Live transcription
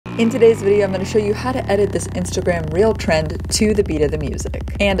In today's video, I'm going to show you how to edit this Instagram Reel trend to the beat of the music.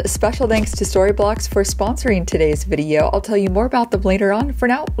 And special thanks to Storyblocks for sponsoring today's video. I'll tell you more about them later on. For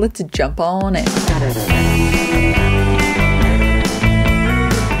now, let's jump on in.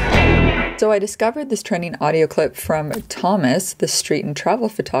 So I discovered this trending audio clip from Thomas, the street and travel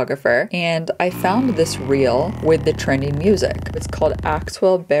photographer, and I found this reel with the trending music. It's called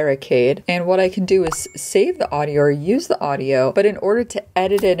Axwell Barricade, and what I can do is save the audio or use the audio, but in order to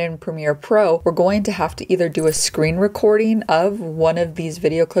edit it in Premiere Pro, we're going to have to either do a screen recording of one of these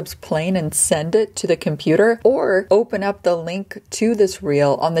video clips playing and send it to the computer, or open up the link to this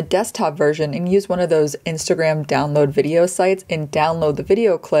reel on the desktop version and use one of those Instagram download video sites and download the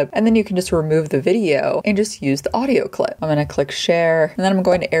video clip, and then you can just remove the video and just use the audio clip. I'm going to click share, and then I'm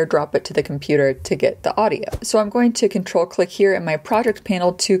going to airdrop it to the computer to get the audio. So I'm going to control click here in my project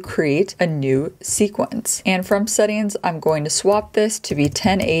panel to create a new sequence. And from settings, I'm going to swap this to be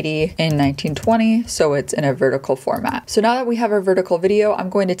 1080 in 1920, so it's in a vertical format. So now that we have our vertical video, I'm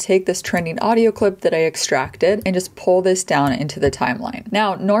going to take this trending audio clip that I extracted and just pull this down into the timeline.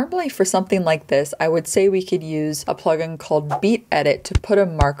 Now, normally for something like this, I would say we could use a plugin called Beat Edit to put a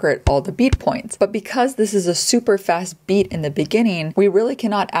marker at all the beat points. But because this is a super fast beat in the beginning, we really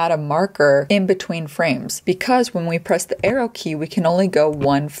cannot add a marker in between frames, because when we press the arrow key, we can only go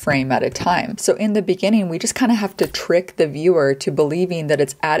one frame at a time. So in the beginning, we just kind of have to trick the viewer to believing that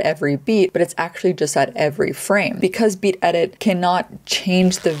it's at every beat, but it's actually just at every frame. Because Beat Edit cannot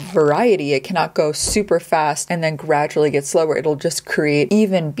change the variety, it cannot go super fast and then gradually get slower. It'll just create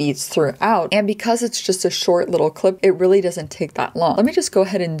even beats throughout. And because it's just a short little clip, it really doesn't take that long. Let me just go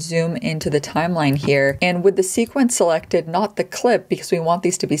ahead and zoom into the timeline here. And with the sequence selected, not the clip, because we want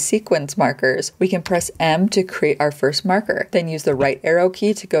these to be sequence markers, we can press M to create our first marker. Then use the right arrow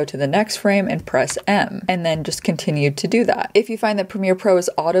key to go to the next frame and press M. And then just continue to do that. If you find that Premiere Pro is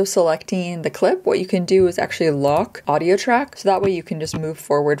auto-selecting the clip, what you can do is actually lock audio track. So that way you can just move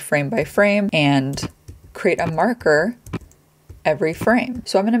forward frame by frame and create a marker every frame.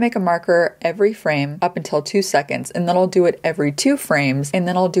 So I'm going to make a marker every frame up until 2 seconds, and then I'll do it every 2 frames, and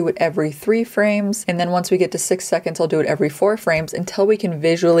then I'll do it every 3 frames, and then once we get to 6 seconds, I'll do it every 4 frames until we can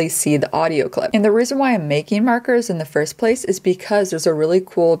visually see the audio clip. And the reason why I'm making markers in the first place is because there's a really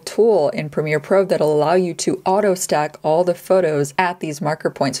cool tool in Premiere Pro that'll allow you to auto stack all the photos at these marker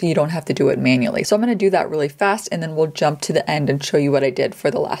points so you don't have to do it manually. So I'm going to do that really fast, and then we'll jump to the end and show you what I did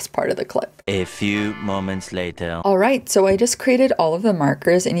for the last part of the clip. A few moments later. Alright, so I just created all of the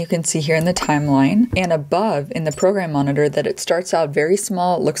markers, and you can see here in the timeline and above in the program monitor that it starts out very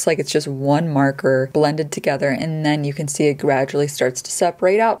small. It looks like it's just one marker blended together, and then you can see it gradually starts to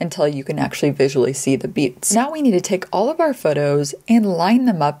separate out until you can actually visually see the beats. Now we need to take all of our photos and line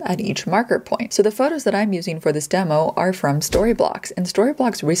them up at each marker point. So the photos that I'm using for this demo are from Storyblocks, and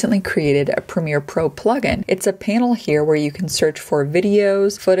Storyblocks recently created a Premiere Pro plugin. It's a panel here where you can search for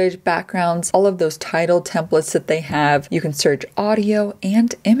videos, footage, backgrounds, all of those title templates that they have. You can search audio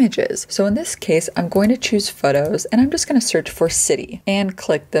and images. So in this case, I'm going to choose photos, and I'm just going to search for city and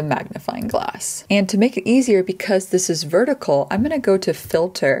click the magnifying glass. And to make it easier, because this is vertical, I'm going to go to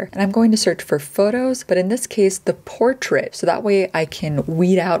filter, and I'm going to search for photos, but in this case, the portrait. So that way I can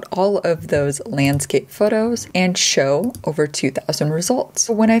weed out all of those landscape photos and show over 2,000 results.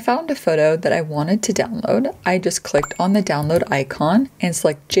 So when I found a photo that I wanted to download, I just clicked on the download icon and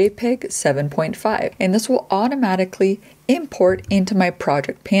select JPEG 7.5, and this will automatically import into my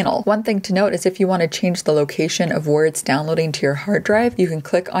project panel. One thing to note is if you want to change the location of where it's downloading to your hard drive, you can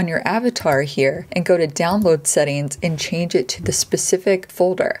click on your avatar here and go to download settings and change it to the specific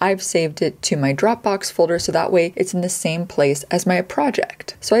folder. I've saved it to my Dropbox folder, so that way it's in the same place as my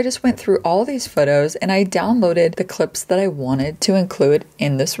project. So I just went through all these photos and I downloaded the clips that I wanted to include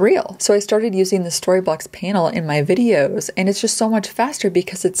in this reel. So I started using the Storyblocks panel in my videos, and it's just so much faster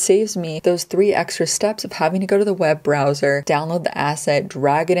because it saves me those 3 extra steps of having to go to the web browser, download the asset,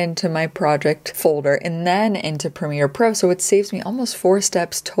 drag it into my project folder, and then into Premiere Pro. So it saves me almost 4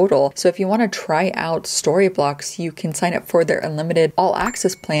 steps total. So if you want to try out Storyblocks, you can sign up for their unlimited all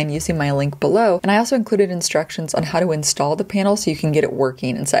access plan using my link below. And I also included instructions on how to install the panel so you can get it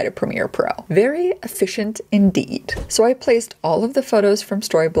working inside of Premiere Pro. Very efficient indeed. So I placed all of the photos from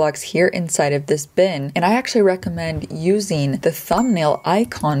Storyblocks here inside of this bin, and I actually recommend using the thumbnail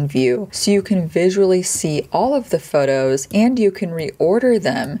icon view so you can visually see all of the photos, and you can reorder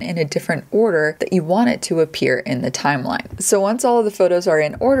them in a different order that you want it to appear in the timeline. So once all of the photos are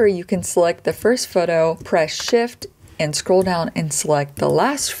in order, you can select the first photo, press Shift and scroll down and select the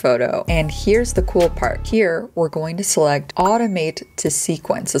last photo. And here's the cool part. Here, we're going to select automate to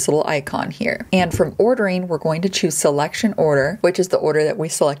sequence, this little icon here. And from ordering, we're going to choose selection order, which is the order that we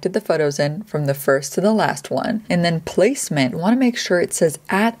selected the photos in from the first to the last one. And then placement, we want to make sure it says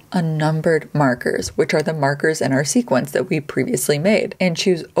at unnumbered markers, which are the markers in our sequence that we previously made. And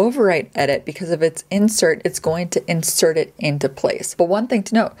choose overwrite edit because if it's insert, it's going to insert it into place. But one thing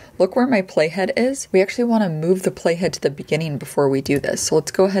to note, look where my playhead is. We actually want to move the playhead to the beginning before we do this. So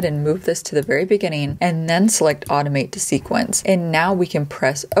let's go ahead and move this to the very beginning and then select automate to sequence. And now we can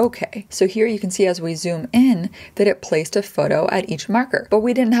press OK. So here you can see as we zoom in that it placed a photo at each marker, but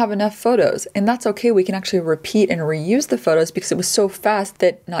we didn't have enough photos, and that's okay. We can actually repeat and reuse the photos because it was so fast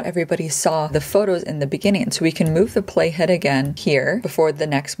that not everybody saw the photos in the beginning. So we can move the playhead again here before the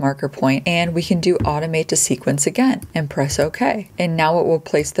next marker point, and we can do automate to sequence again and press OK. And now it will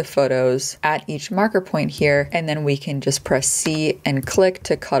place the photos at each marker point here, and then we can just press C and click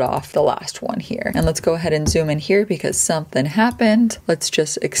to cut off the last one here. And let's go ahead and zoom in here because something happened. Let's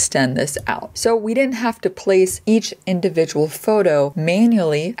just extend this out. So we didn't have to place each individual photo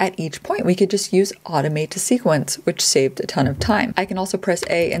manually at each point. We could just use automate to sequence, which saved a ton of time. I can also press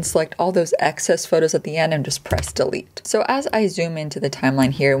A and select all those excess photos at the end and just press delete. So as I zoom into the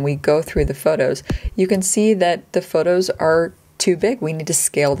timeline here and we go through the photos, you can see that the photos are too big. We need to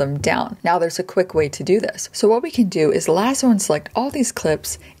scale them down. Now there's a quick way to do this. So what we can do is lasso and select all these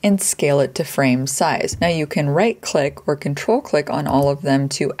clips and scale it to frame size. Now you can right click or control click on all of them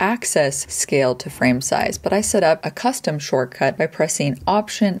to access scale to frame size, but I set up a custom shortcut by pressing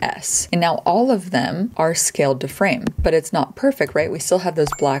Option S. And now all of them are scaled to frame, but it's not perfect, right? We still have those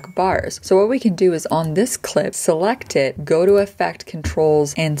black bars. So what we can do is on this clip, select it, go to Effect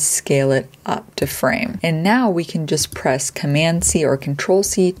Controls and scale it up to frame. And now we can just press Command C or Control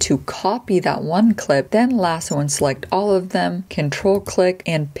C to copy that one clip, then lasso and select all of them, control click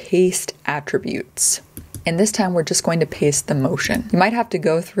and paste attributes. And this time we're just going to paste the motion. You might have to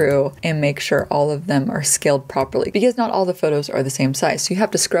go through and make sure all of them are scaled properly because not all the photos are the same size. So you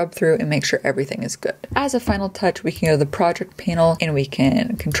have to scrub through and make sure everything is good. As a final touch, we can go to the project panel and we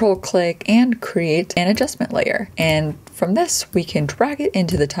can control click and create an adjustment layer. And from this, we can drag it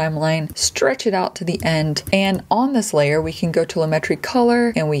into the timeline, stretch it out to the end. And on this layer, we can go to telemetry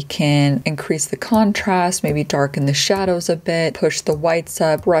color and we can increase the contrast, maybe darken the shadows a bit, push the whites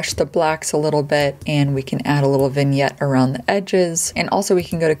up, brush the blacks a little bit, and we can add a little vignette around the edges. And also we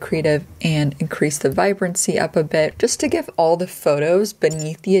can go to creative and increase the vibrancy up a bit just to give all the photos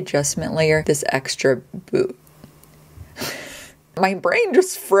beneath the adjustment layer this extra boot. My brain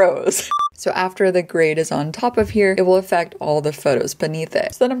just froze. So after the grade is on top of here, it will affect all the photos beneath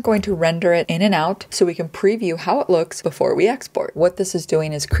it. So then I'm going to render it in and out so we can preview how it looks before we export. What this is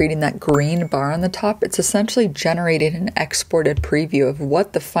doing is creating that green bar on the top. It's essentially generating an exported preview of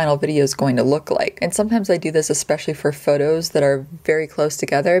what the final video is going to look like. And sometimes I do this especially for photos that are very close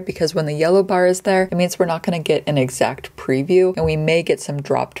together because when the yellow bar is there, it means we're not going to get an exact preview and we may get some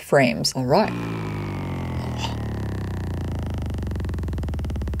dropped frames. All right.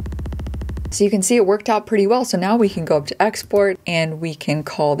 So you can see it worked out pretty well. So now we can go up to export and we can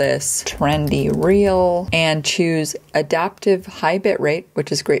call this trendy reel and choose adaptive high bit rate,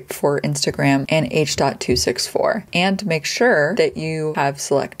 which is great for Instagram, and H.264. And make sure that you have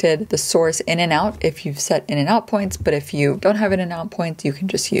selected the source in and out if you've set in and out points, but if you don't have in and out points, you can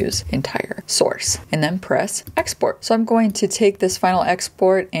just use entire source and then press export. So I'm going to take this final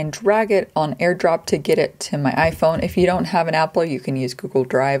export and drag it on AirDrop to get it to my iPhone. If you don't have an Apple, you can use Google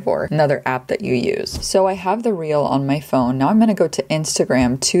Drive or another app that you use. So I have the reel on my phone. Now I'm going to go to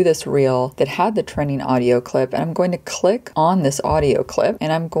Instagram to this reel that had the trending audio clip, and I'm going to click on this audio clip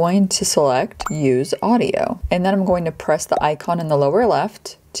and I'm going to select use audio. And then I'm going to press the icon in the lower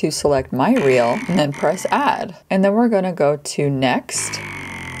left to select my reel and then press add. And then we're going to go to next.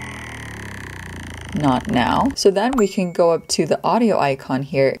 Not now. So then we can go up to the audio icon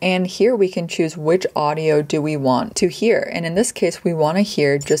here, and here we can choose which audio do we want to hear. And in this case, we want to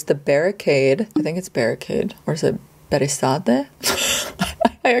hear just the barricade. I think it's barricade, or is it berisade?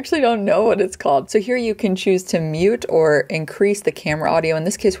 I actually don't know what it's called. So here you can choose to mute or increase the camera audio. In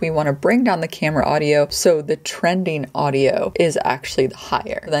this case, we want to bring down the camera audio so the trending audio is actually the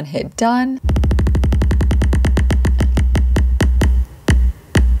higher. Then hit done.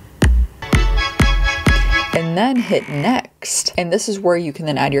 And then hit next. text. And this is where you can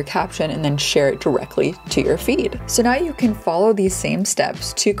then add your caption and then share it directly to your feed. So now you can follow these same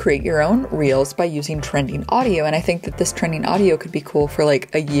steps to create your own reels by using trending audio. And I think that this trending audio could be cool for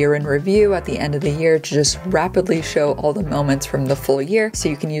like a year in review at the end of the year to just rapidly show all the moments from the full year. So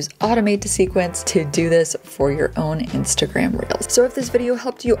you can use Automate to Sequence to do this for your own Instagram reels. So if this video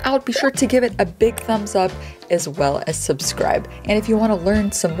helped you out, be sure to give it a big thumbs up as well as subscribe. And if you want to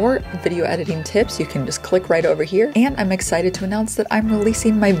learn some more video editing tips, you can just click right over here. And I'm excited to announce that I'm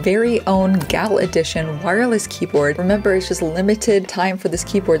releasing my very own Gal Edition wireless keyboard. Remember, it's just limited time for this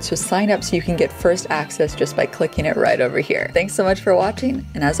keyboard, so sign up so you can get first access just by clicking it right over here. Thanks so much for watching,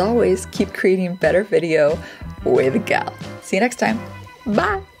 and as always, keep creating better video with Gal. See you next time.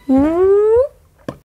 Bye!